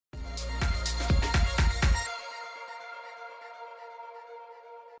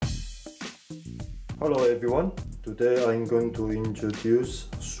Hello everyone, today I'm going to introduce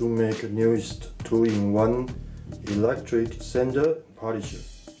SUMAKE newest 2-in-1 electric sander polisher.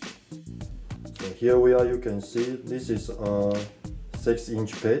 So here we are, you can see this is a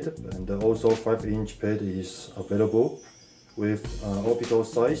 6-inch pad and also 5-inch pad is available with orbital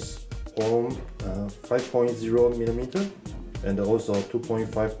size from 5.0mm and also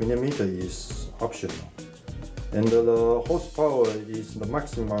 2.5mm is optional. And the horsepower is the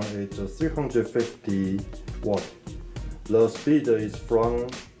maximum at 350 watt. The speed is from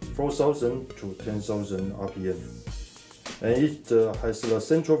 4,000 to 10,000 RPM. And it has the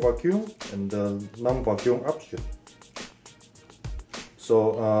central vacuum and the non-vacuum option.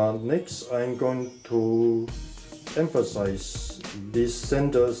 So next I'm going to emphasize this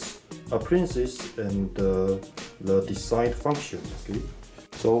sender's appearances and the design function. Okay?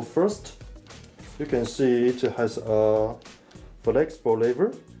 So first, you can see it has a flexible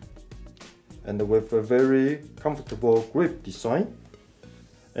lever and with a very comfortable grip design,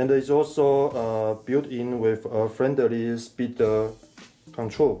 and it's also built in with a friendly speed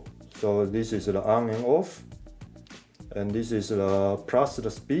control. So this is the on and off, and this is the plus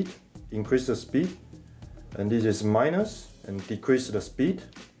the speed, increase the speed, and this is minus and decrease the speed.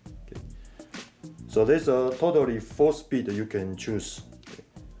 Okay. So there's a totally 4 speed you can choose.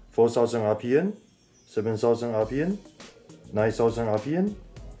 4,000 RPM, 7,000 RPM, 9,000 RPM,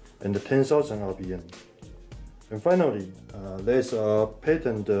 and 10,000 RPM. And finally, there's a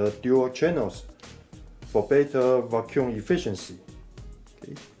patented dual channels for better vacuum efficiency.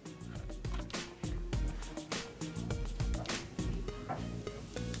 Okay.